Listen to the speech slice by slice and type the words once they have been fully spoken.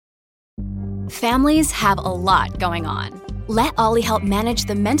Families have a lot going on. Let Ollie help manage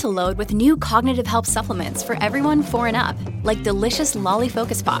the mental load with new cognitive help supplements for everyone 4 and up, like delicious Lolly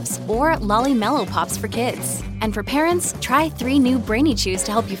Focus Pops or Lolly Mellow Pops for kids. And for parents, try 3 new Brainy Chews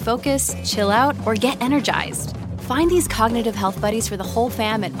to help you focus, chill out, or get energized. Find these cognitive health buddies for the whole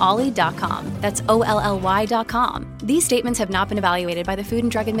fam at ollie.com. That's OLLY.com. These statements have not been evaluated by the Food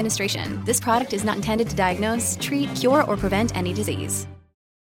and Drug Administration. This product is not intended to diagnose, treat, cure, or prevent any disease.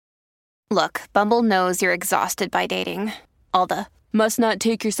 Look, Bumble knows you're exhausted by dating. All the, must not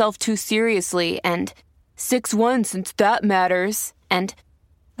take yourself too seriously, and 6'1" since that matters, and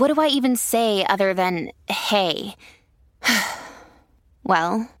what do I even say other than, hey?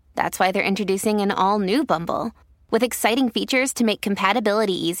 Well, that's why they're introducing an all-new Bumble, with exciting features to make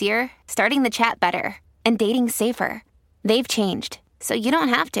compatibility easier, starting the chat better, and dating safer. They've changed, so you don't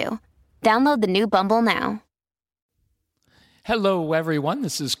have to. Download the new Bumble now. Hello, everyone.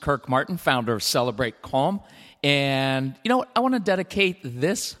 This is Kirk Martin, founder of Celebrate Calm. And you know what? I want to dedicate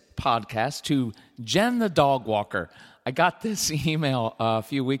this podcast to Jen the dog walker. I got this email a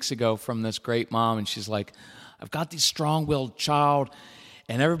few weeks ago from this great mom, and she's like, I've got this strong-willed child,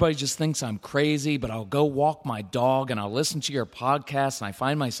 and everybody just thinks I'm crazy, but I'll go walk my dog, and I'll listen to your podcast, and I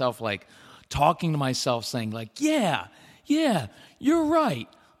find myself like talking to myself saying like, yeah, you're right.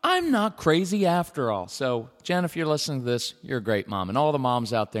 I'm not crazy after all. So, Jen, if you're listening to this, you're a great mom. And all the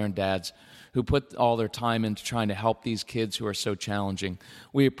moms out there and dads who put all their time into trying to help these kids who are so challenging,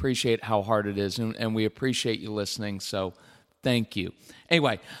 we appreciate how hard it is, and we appreciate you listening. So, thank you.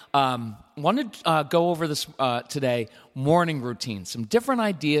 Anyway, wanted to go over this today, morning routine, some different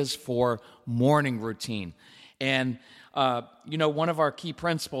ideas for morning routine. And, one of our key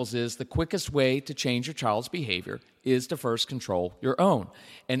principles is the quickest way to change your child's behavior is to first control your own.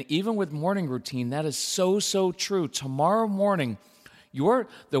 And even with morning routine, that is so true. Tomorrow morning,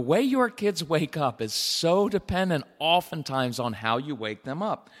 the way your kids wake up is so dependent oftentimes on how you wake them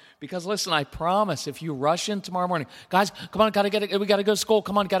up. Because listen, I promise, if you rush in tomorrow morning, guys, come on, we got to go to school.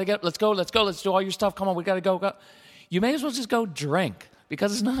 Come on, got to get up. Let's go. Let's do all your stuff. Come on, we got to go. You may as well just go drink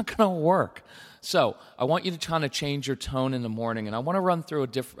because it's not going to work. So I want you to kind of change your tone in the morning, and I want to run through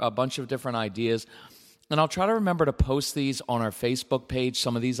a bunch of different ideas. And I'll try to remember to post these on our Facebook page,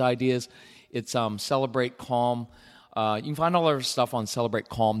 some of these ideas. It's Celebrate Calm. You can find all our stuff on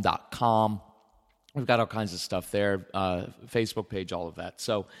celebratecalm.com. We've got all kinds of stuff there, Facebook page, all of that.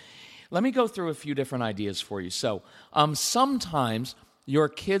 So let me go through a few different ideas for you. So sometimes your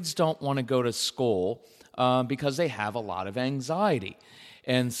kids don't want to go to school because they have a lot of anxiety.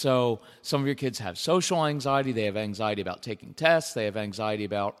 And so some of your kids have social anxiety, they have anxiety about taking tests, they have anxiety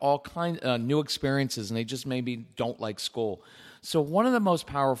about all kinds of new experiences, and they just maybe don't like school. So one of the most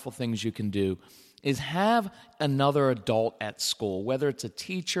powerful things you can do is have another adult at school, whether it's a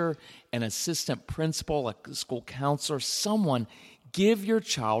teacher, an assistant principal, a school counselor, someone, give your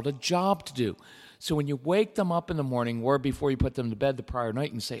child a job to do. So when you wake them up in the morning or before you put them to bed the prior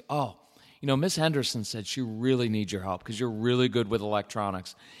night, you say, Miss Henderson said she really needs your help because you're really good with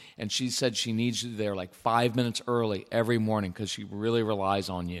electronics. And she said she needs you there like 5 minutes early every morning because she really relies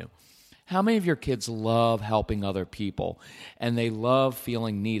on you. How many of your kids love helping other people and they love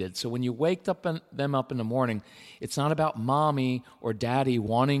feeling needed? So when you wake them up in the morning, it's not about mommy or daddy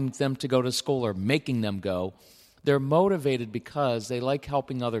wanting them to go to school or making them go. They're motivated because they like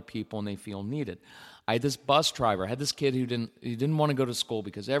helping other people and they feel needed. I had this bus driver. I had this kid who didn't want to go to school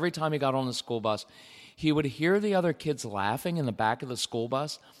because every time he got on the school bus, he would hear the other kids laughing in the back of the school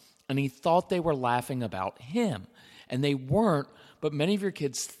bus, and he thought they were laughing about him. And they weren't, but many of your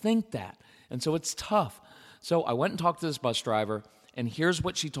kids think that. And so it's tough. So I went and talked to this bus driver, and here's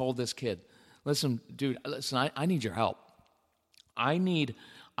what she told this kid. Listen, dude, I need your help.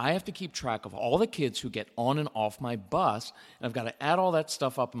 I have to keep track of all the kids who get on and off my bus, and I've got to add all that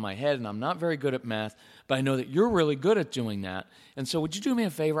stuff up in my head, and I'm not very good at math, but I know that you're really good at doing that. And so would you do me a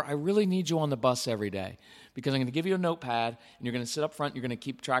favor? I really need you on the bus every day because I'm going to give you a notepad, and you're going to sit up front, and you're going to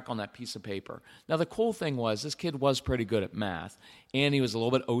keep track on that piece of paper. Now, the cool thing was this kid was pretty good at math, and he was a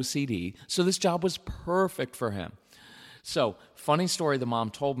little bit OCD, so this job was perfect for him. So, funny story the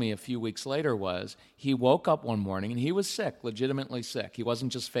mom told me a few weeks later was he woke up one morning and he was sick, legitimately sick. He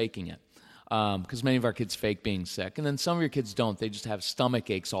wasn't just faking it because many of our kids fake being sick. And then some of your kids don't. They just have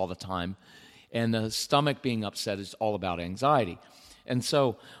stomach aches all the time. And the stomach being upset is all about anxiety. And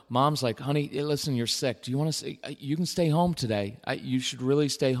so mom's like, honey, listen, you're sick. Do you want to say, you can stay home today. You should really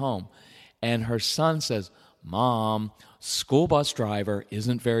stay home. And her son says, Mom, school bus driver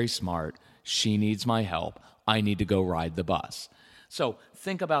isn't very smart. She needs my help. I need to go ride the bus. So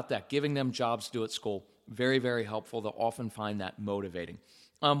think about that. Giving them jobs to do at school, very, very helpful. They'll often find that motivating.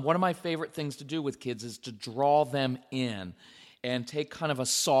 One of my favorite things to do with kids is to draw them in and take kind of a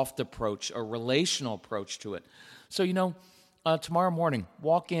soft approach, a relational approach to it. So, tomorrow morning,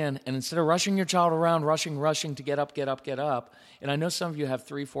 walk in, and instead of rushing your child around, rushing to get up, and I know some of you have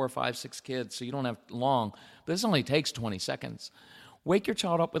 3, 4, 5, 6 kids, so you don't have long, but this only takes 20 seconds. Wake your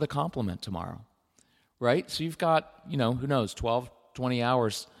child up with a compliment tomorrow, right? So you've got, who knows, 12, 20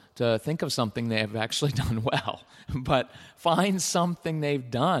 hours to think of something they have actually done well. But find something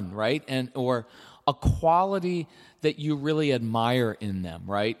they've done, right? Or a quality that you really admire in them,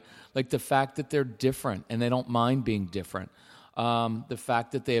 right? Like the fact that they're different and they don't mind being different. The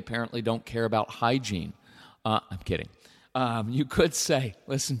fact that they apparently don't care about hygiene. I'm kidding. You could say,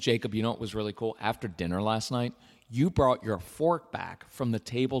 listen, Jacob, you know what was really cool? After dinner last night, you brought your fork back from the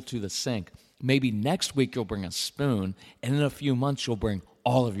table to the sink. Maybe next week you'll bring a spoon, and in a few months you'll bring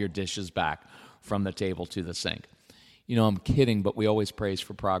all of your dishes back from the table to the sink. I'm kidding, but we always praise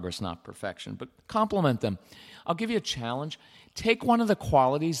for progress, not perfection. But compliment them. I'll give you a challenge. Take one of the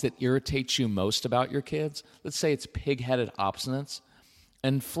qualities that irritates you most about your kids. Let's say it's pig-headed obstinance,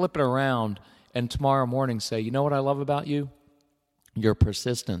 and flip it around, and tomorrow morning say, you know what I love about you? Your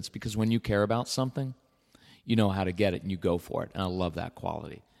persistence, because when you care about something, you know how to get it, and you go for it, and I love that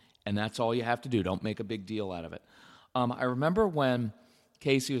quality. And that's all you have to do. Don't make a big deal out of it. I remember when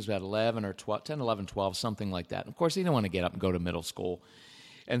Casey was about 11 or 12, 10, 11, 12, something like that. Of course, he didn't want to get up and go to middle school.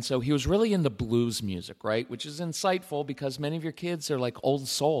 And so he was really into blues music, right? Which is insightful because many of your kids are like old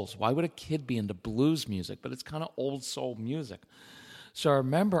souls. Why would a kid be into blues music? But it's kind of old soul music. So I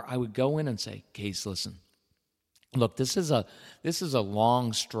remember I would go in and say, Case, listen, look, this is a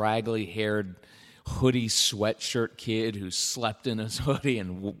long, straggly-haired, hoodie sweatshirt kid who slept in his hoodie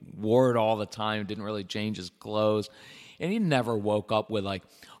and wore it all the time, didn't really change his clothes. And he never woke up with like,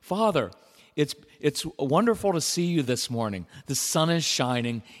 Father, it's wonderful to see you this morning. The sun is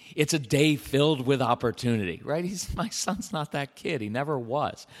shining. It's a day filled with opportunity, right? My son's not that kid. He never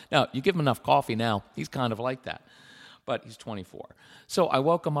was. Now, you give him enough coffee now, he's kind of like that. But he's 24. So I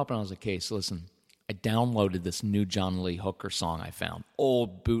woke him up and I was like, Case, listen, I downloaded this new John Lee Hooker song I found.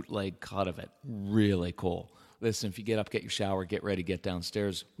 Old bootleg cut of it. Really cool. Listen, if you get up, get your shower, get ready, get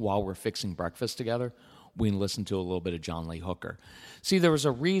downstairs while we're fixing breakfast together, we can listen to a little bit of John Lee Hooker. See, there was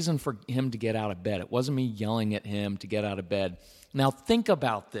a reason for him to get out of bed. It wasn't me yelling at him to get out of bed. Now think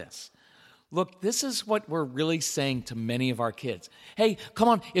about this. Look, this is what we're really saying to many of our kids. Hey, come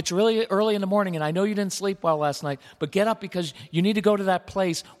on, it's really early in the morning, and I know you didn't sleep well last night, but get up because you need to go to that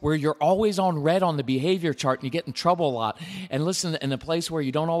place where you're always on red on the behavior chart and you get in trouble a lot. And listen, in a place where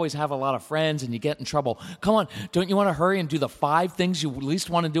you don't always have a lot of friends and you get in trouble. Come on, don't you want to hurry and do the 5 things you least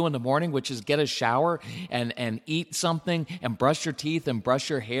want to do in the morning, which is get a shower and eat something and brush your teeth and brush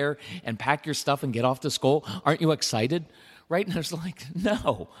your hair and pack your stuff and get off to school? Aren't you excited? Right? And it's like,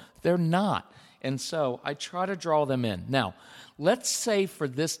 no, they're not. And so I try to draw them in. Now, let's say for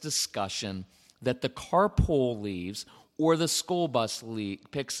this discussion that the carpool leaves or the school bus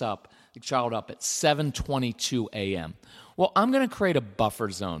picks up the child up at 7:22 a.m. Well, I'm going to create a buffer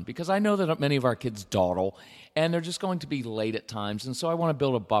zone because I know that many of our kids dawdle and they're just going to be late at times. And so I want to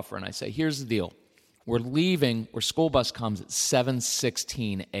build a buffer. And I say, here's the deal. We're leaving, or school bus comes at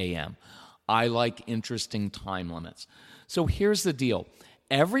 7:16 a.m. I like interesting time limits. So here's the deal.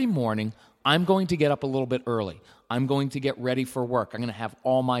 Every morning, I'm going to get up a little bit early. I'm going to get ready for work. I'm going to have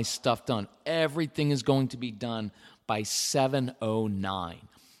all my stuff done. Everything is going to be done by 7:09.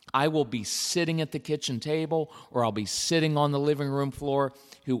 I will be sitting at the kitchen table or I'll be sitting on the living room floor.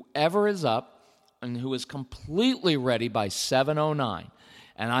 Whoever is up and who is completely ready by 7:09,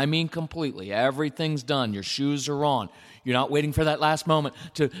 and I mean completely, everything's done. Your shoes are on. You're not waiting for that last moment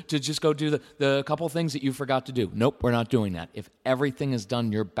to just go do the couple things that you forgot to do. Nope, we're not doing that. If everything is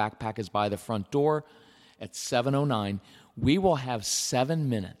done, your backpack is by the front door at 7:09, we will have 7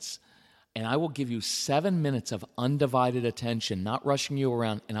 minutes. And I will give you 7 minutes of undivided attention, not rushing you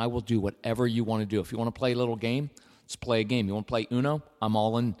around, and I will do whatever you want to do. If you want to play a little game, let's play a game. You want to play Uno? I'm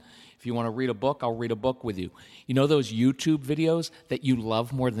all in. If you want to read a book, I'll read a book with you. You know those YouTube videos that you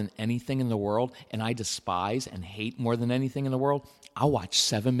love more than anything in the world and I despise and hate more than anything in the world? I'll watch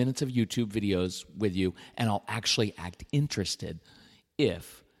 7 minutes of YouTube videos with you and I'll actually act interested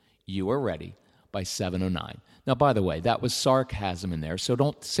if you are ready by 7:09. Now, by the way, that was sarcasm in there, so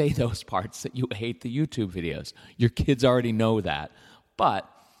don't say those parts that you hate the YouTube videos. Your kids already know that. But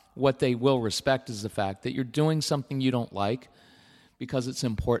what they will respect is the fact that you're doing something you don't like because it's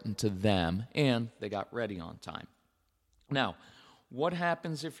important to them, and they got ready on time. Now, what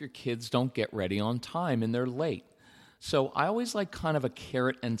happens if your kids don't get ready on time and they're late? So I always like kind of a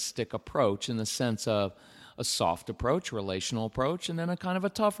carrot and stick approach in the sense of, a soft approach, relational approach, and then a kind of a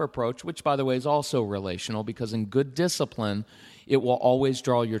tougher approach, which, by the way, is also relational, because in good discipline, it will always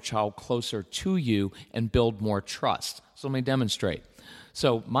draw your child closer to you and build more trust. So let me demonstrate.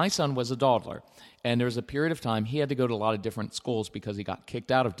 So my son was a dawdler, and there was a period of time he had to go to a lot of different schools because he got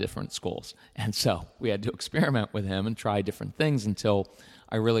kicked out of different schools. And so we had to experiment with him and try different things until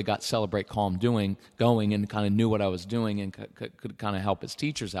I really got Celebrate Calm going and kind of knew what I was doing and could kind of help his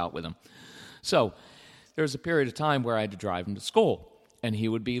teachers out with him. So there was a period of time where I had to drive him to school, and he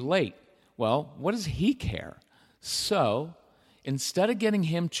would be late. Well, what does he care? So instead of getting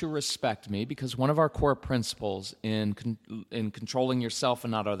him to respect me, because one of our core principles in controlling yourself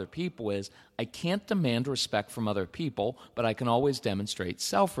and not other people is, I can't demand respect from other people, but I can always demonstrate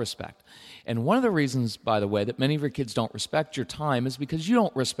self-respect. And one of the reasons, by the way, that many of your kids don't respect your time is because you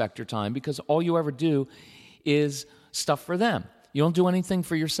don't respect your time, because all you ever do is stuff for them. You don't do anything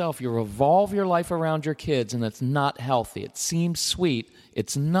for yourself. You revolve your life around your kids, and that's not healthy. It seems sweet.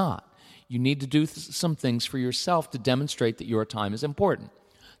 It's not. You need to do some things for yourself to demonstrate that your time is important.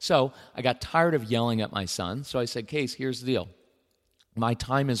 So I got tired of yelling at my son, so I said, Case, here's the deal. My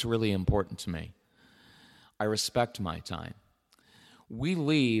time is really important to me. I respect my time. We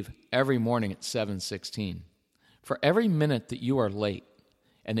leave every morning at 7:16. For every minute that you are late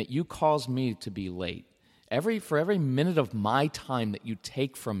and that you cause me to be late, for every minute of my time that you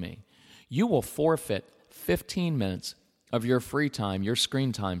take from me, you will forfeit 15 minutes of your free time, your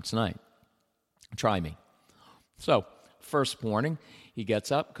screen time tonight. Try me. So, first morning, he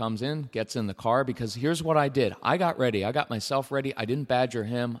gets up, comes in, gets in the car, because here's what I did. I got ready. I got myself ready. I didn't badger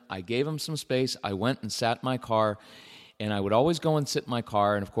him. I gave him some space. I went and sat in my car, and I would always go and sit in my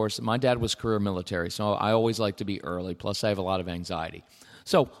car. And, of course, my dad was career military, so I always like to be early. Plus, I have a lot of anxiety.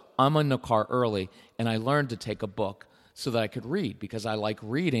 So I'm in the car early, and I learned to take a book so that I could read, because I like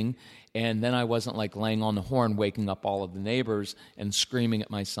reading, and then I wasn't like laying on the horn, waking up all of the neighbors and screaming at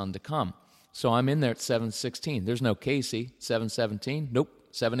my son to come. So I'm in there at 7:16. There's no Casey. 7:17. Nope.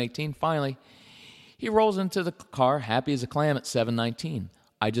 7:18. Finally, he rolls into the car, happy as a clam, at 7:19.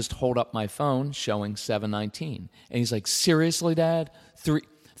 I just hold up my phone showing 7:19. And he's like, seriously, Dad?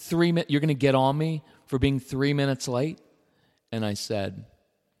 Three minutes? You're going to get on me for being 3 minutes late? And I said,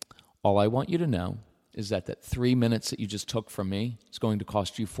 all I want you to know is that 3 minutes that you just took from me is going to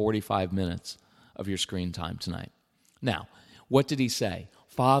cost you 45 minutes of your screen time tonight. Now, what did he say?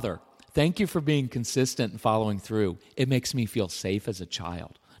 Father, thank you for being consistent and following through. It makes me feel safe as a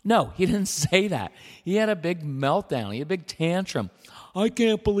child. No, he didn't say that. He had a big meltdown. He had a big tantrum. I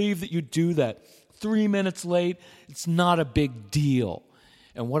can't believe that you do that. 3 minutes late, it's not a big deal.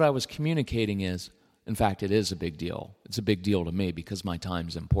 And what I was communicating is, in fact, it is a big deal. It's a big deal to me because my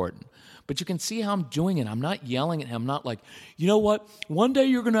time's important. But you can see how I'm doing it. I'm not yelling at him. I'm not like, you know what? One day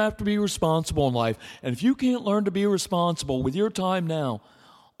you're going to have to be responsible in life. And if you can't learn to be responsible with your time now,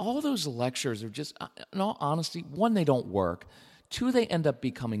 all those lectures are just, in all honesty, one, they don't work. Two, they end up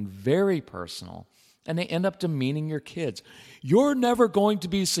becoming very personal, and they end up demeaning your kids. You're never going to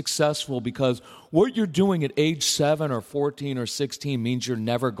be successful because what you're doing at age 7 or 14 or 16 means you're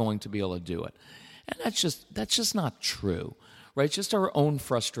never going to be able to do it. And that's just not true, right? It's just our own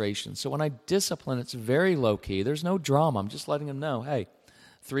frustration. So when I discipline, it's very low-key. There's no drama. I'm just letting them know, hey,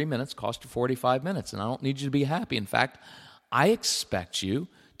 3 minutes cost you 45 minutes, and I don't need you to be happy. In fact, I expect you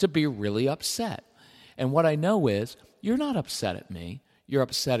to be really upset. And what I know is you're not upset at me. You're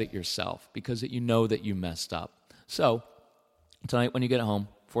upset at yourself because you know that you messed up. So tonight when you get home,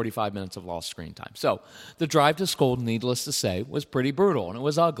 45 minutes of lost screen time. So the drive to school, needless to say, was pretty brutal, and it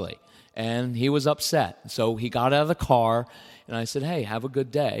was ugly. And he was upset. So he got out of the car, and I said, hey, have a good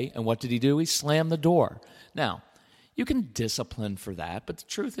day. And what did he do? He slammed the door. Now, you can discipline for that, but the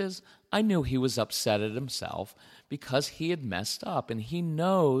truth is, I knew he was upset at himself because he had messed up, and he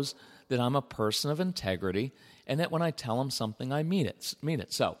knows that I'm a person of integrity, and that when I tell him something, I mean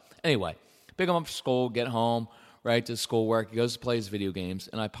it. So, anyway, pick him up from school, get home, right, to schoolwork. He goes to play his video games,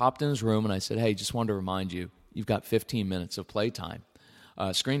 and I popped in his room, and I said, hey, just wanted to remind you, you've got 15 minutes of playtime.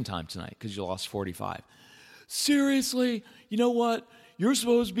 Screen time tonight because you lost 45. Seriously? You know what? You're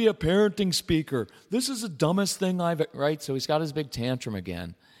supposed to be a parenting speaker. This is the dumbest thing right? So he's got his big tantrum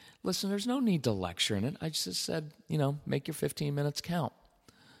again. Listen, there's no need to lecture in it. I just said, make your 15 minutes count.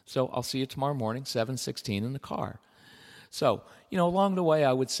 So I'll see you tomorrow morning, 7:16 in the car. So, along the way,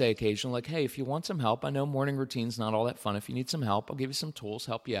 I would say occasionally, like, hey, if you want some help, I know morning routine's not all that fun. If you need some help, I'll give you some tools,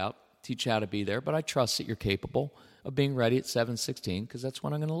 help you out, teach you how to be there. But I trust that you're capable of being ready at 7:16 because that's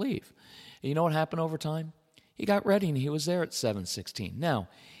when I'm going to leave. And you know what happened over time? He got ready and he was there at 7:16. Now,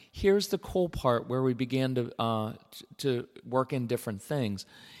 here's the cool part where we began to work in different things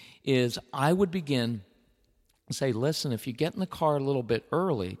is I would begin say, listen, if you get in the car a little bit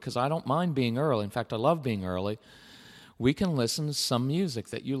early, because I don't mind being early. In fact, I love being early. We can listen to some music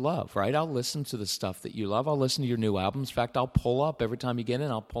that you love, right? I'll listen to the stuff that you love. I'll listen to your new albums. In fact, I'll pull up every time you get in,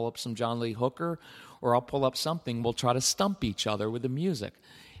 I'll pull up some John Lee Hooker, or I'll pull up something. We'll try to stump each other with the music.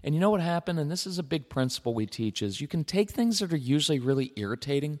 And you know what happened? And this is a big principle we teach, is you can take things that are usually really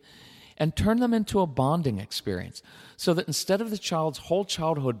irritating and turn them into a bonding experience. So that instead of the child's whole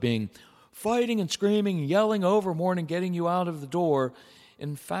childhood being fighting and screaming and yelling overboard and getting you out of the door,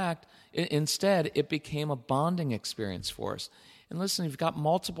 in fact, instead, it became a bonding experience for us. And listen, if you've got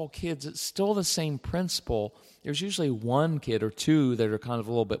multiple kids, it's still the same principle. There's usually one kid or two that are kind of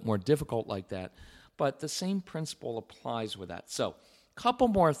a little bit more difficult like that. But the same principle applies with that. So, couple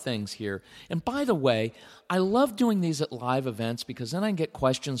more things here. And by the way, I love doing these at live events because then I can get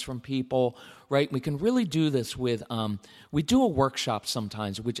questions from people, right? We can really do this with, we do a workshop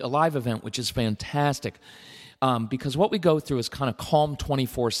sometimes, a live event, which is fantastic. Because what we go through is kind of calm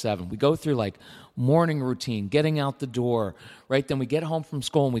 24/7. We go through like morning routine, getting out the door, right? Then we get home from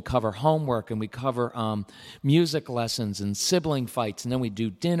school and we cover homework and we cover music lessons and sibling fights. And then we do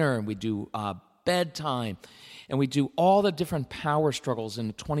dinner and we do bedtime. And we do all the different power struggles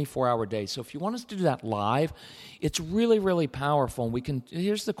in a 24-hour day. So if you want us to do that live, it's really, really powerful. And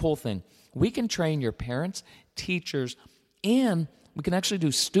here's the cool thing. We can train your parents, teachers, and we can actually do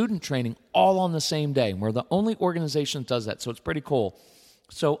student training all on the same day. We're the only organization that does that, so it's pretty cool.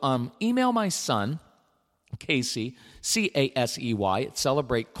 So email my son, Casey, C-A-S-E-Y, at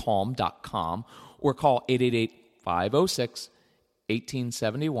celebratecalm.com, or call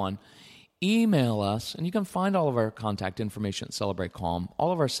 888-506-1871. Email us, and you can find all of our contact information at Celebrate Calm.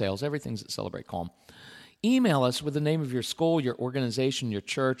 All of our sales, everything's at Celebrate Calm. Email us with the name of your school, your organization, your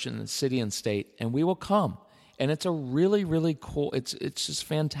church, and the city and state, and we will come. And it's a really, really cool, it's just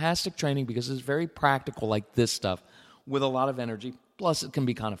fantastic training because it's very practical like this stuff with a lot of energy. Plus, it can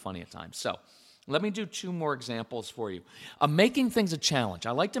be kind of funny at times. So let me do two more examples for you. Making things a challenge.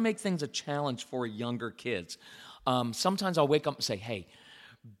 I like to make things a challenge for younger kids. Sometimes I'll wake up and say, hey,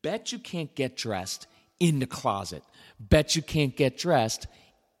 bet you can't get dressed in the closet. Bet you can't get dressed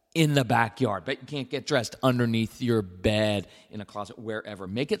in the backyard. Bet you can't get dressed underneath your bed, in a closet, wherever.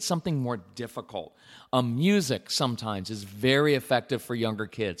 Make it something more difficult. Music sometimes is very effective for younger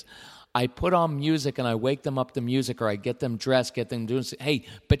kids. I put on music and I wake them up to music, or I get them dressed, get them doing, hey,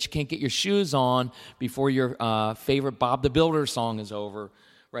 bet you can't get your shoes on before your favorite Bob the Builder song is over,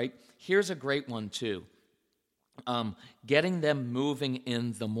 right? Here's a great one too. Getting them moving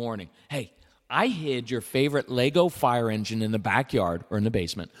in the morning. Hey, I hid your favorite Lego fire engine in the backyard or in the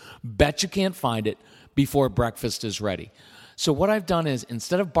basement. Bet you can't find it before breakfast is ready. So what I've done is,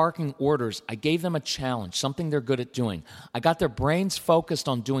 instead of barking orders, I gave them a challenge, something they're good at doing. I got their brains focused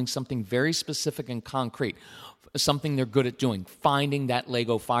on doing something very specific and concrete, something they're good at doing, finding that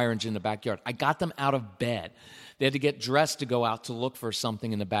Lego fire engine in the backyard. I got them out of bed. They had to get dressed to go out to look for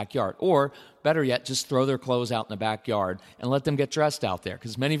something in the backyard. Or, better yet, just throw their clothes out in the backyard and let them get dressed out there,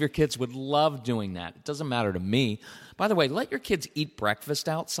 because many of your kids would love doing that. It doesn't matter to me. By the way, let your kids eat breakfast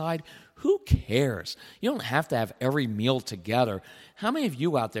outside. Who cares? You don't have to have every meal together. How many of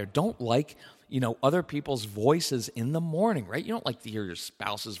you out there don't like, other people's voices in the morning, right? You don't like to hear your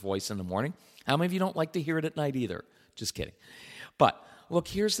spouse's voice in the morning. How many of you don't like to hear it at night either? Just kidding. But look,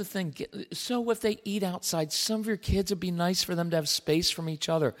 here's the thing. So if they eat outside, some of your kids, it'd be nice for them to have space from each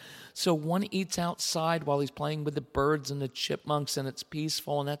other. So one eats outside while he's playing with the birds and the chipmunks, and it's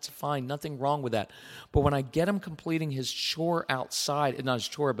peaceful, and that's fine. Nothing wrong with that. But when I get him completing his chore outside, not his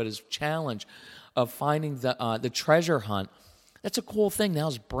chore, but his challenge of finding the treasure hunt, that's a cool thing. Now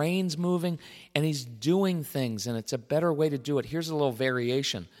his brain's moving, and he's doing things, and it's a better way to do it. Here's a little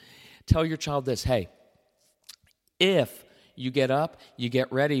variation. Tell your child this, hey, if you get up, you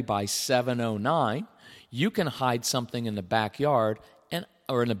get ready by 7:09. You can hide something in the backyard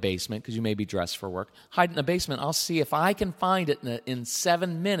or in the basement, because you may be dressed for work. Hide in the basement. I'll see if I can find it in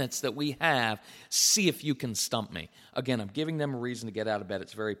 7 minutes that we have. See if you can stump me. Again, I'm giving them a reason to get out of bed.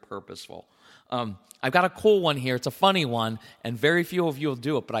 It's very purposeful. I've got a cool one here. It's a funny one, and very few of you will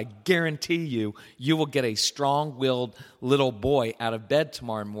do it, but I guarantee you will get a strong-willed little boy out of bed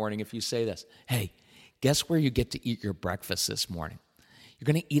tomorrow morning if you say this. Hey, guess where you get to eat your breakfast this morning? You're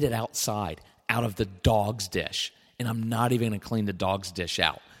going to eat it outside, out of the dog's dish. And I'm not even going to clean the dog's dish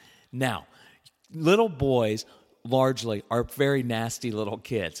out. Now, little boys largely are very nasty little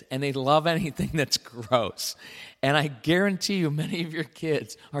kids, and they love anything that's gross. And I guarantee you many of your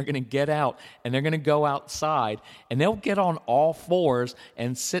kids are going to get out and they're going to go outside and they'll get on all fours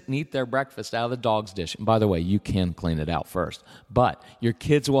and sit and eat their breakfast out of the dog's dish. And by the way, you can clean it out first. But your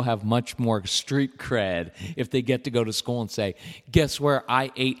kids will have much more street cred if they get to go to school and say, guess where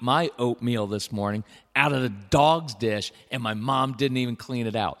I ate my oatmeal this morning? Out of the dog's dish, and my mom didn't even clean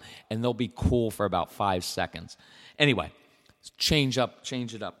it out. And they'll be cool for about 5 seconds. Anyway, change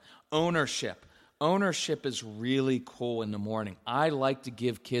it up. Ownership. Ownership is really cool in the morning. I like to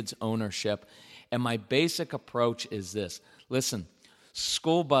give kids ownership, and my basic approach is this. Listen,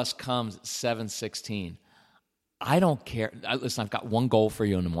 school bus comes at 7:16. I don't care. Listen, I've got one goal for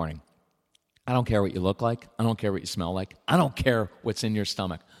you in the morning. I don't care what you look like. I don't care what you smell like. I don't care what's in your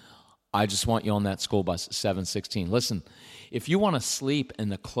stomach. I just want you on that school bus at 7:16. Listen, if you want to sleep in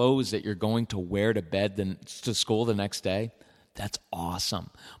the clothes that you're going to wear to bed to school the next day, that's awesome.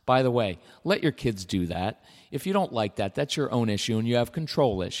 By the way, let your kids do that. If you don't like that, that's your own issue, and you have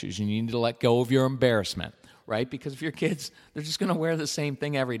control issues, and you need to let go of your embarrassment, right? Because if your kids, they're just going to wear the same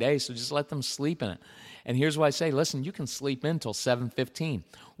thing every day, so just let them sleep in it. And here's why I say, listen, you can sleep in until 7:15.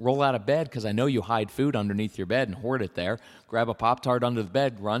 Roll out of bed, because I know you hide food underneath your bed and hoard it there. Grab a Pop-Tart under the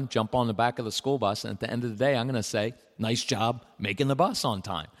bed, run, jump on the back of the school bus, and at the end of the day, I'm going to say, nice job making the bus on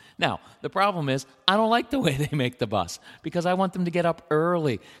time. Now, the problem is I don't like the way they make the bus because I want them to get up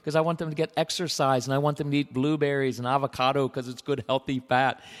early, because I want them to get exercise, and I want them to eat blueberries and avocado because it's good, healthy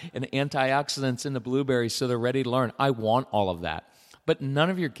fat and antioxidants in the blueberries so they're ready to learn. I want all of that. But none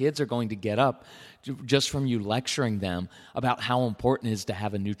of your kids are going to get up just from you lecturing them about how important it is to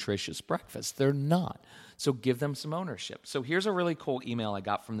have a nutritious breakfast. They're not. So give them some ownership. So here's a really cool email I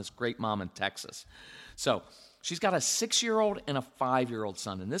got from this great mom in Texas. So she's got a 6-year-old and a 5-year-old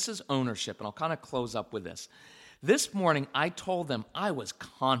son, and this is ownership, and I'll kind of close up with this. This morning, I told them I was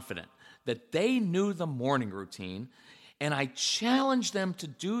confident that they knew the morning routine, and I challenged them to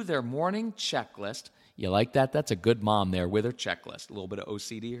do their morning checklist. You like that? That's a good mom there with her checklist, a little bit of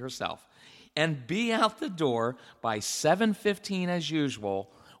OCD herself, and be out the door by 7:15 as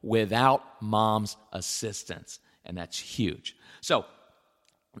usual without mom's assistance, and that's huge. So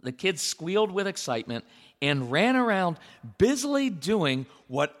the kids squealed with excitement and ran around busily doing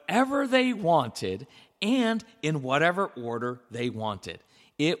whatever they wanted and in whatever order they wanted.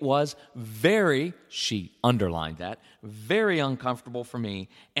 It was very, she underlined that, very uncomfortable for me,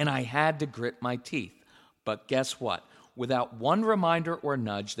 and I had to grit my teeth. But guess what? Without one reminder or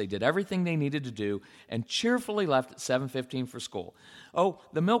nudge, they did everything they needed to do and cheerfully left at 7:15 for school. Oh,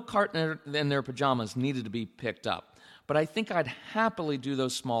 the milk carton in their pajamas needed to be picked up. But I think I'd happily do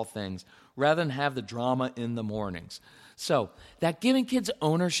those small things rather than have the drama in the mornings. So that giving kids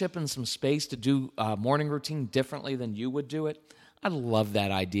ownership and some space to do morning routine differently than you would do it, I love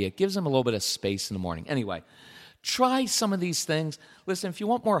that idea. It gives them a little bit of space in the morning. Anyway, try some of these things. Listen, if you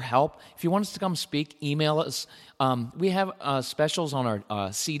want more help, if you want us to come speak, email us. We have specials on our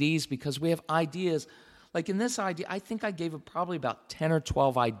CDs because we have ideas. Like in this idea, I think I gave it probably about 10 or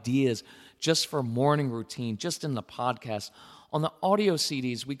 12 ideas just for morning routine, just in the podcast. On the audio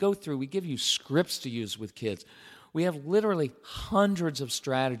CDs, we go through, we give you scripts to use with kids. We have literally hundreds of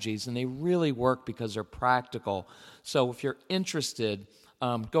strategies, and they really work because they're practical. So if you're interested,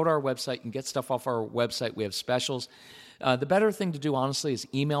 go to our website and get stuff off our website. We have specials. The better thing to do, honestly, is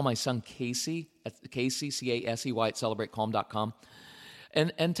email my son Casey, Casey, C-A-S-E-Y, at celebratecalm.com,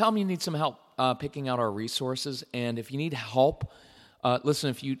 and tell him you need some help picking out our resources. And if you need help,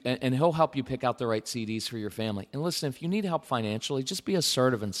 listen, and he'll help you pick out the right CDs for your family. And listen, if you need help financially, just be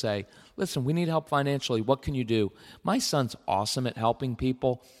assertive and say, listen, we need help financially. What can you do? My son's awesome at helping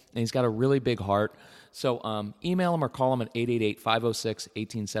people, and he's got a really big heart. So email him or call him at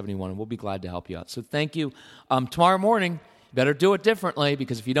 888-506-1871, and we'll be glad to help you out. So thank you. Tomorrow morning, you better do it differently,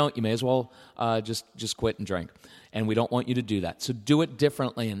 because if you don't, you may as well just quit and drink. And we don't want you to do that. So do it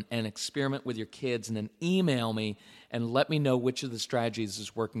differently and experiment with your kids, and then email me and let me know which of the strategies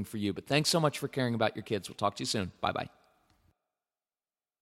is working for you. But thanks so much for caring about your kids. We'll talk to you soon. Bye-bye.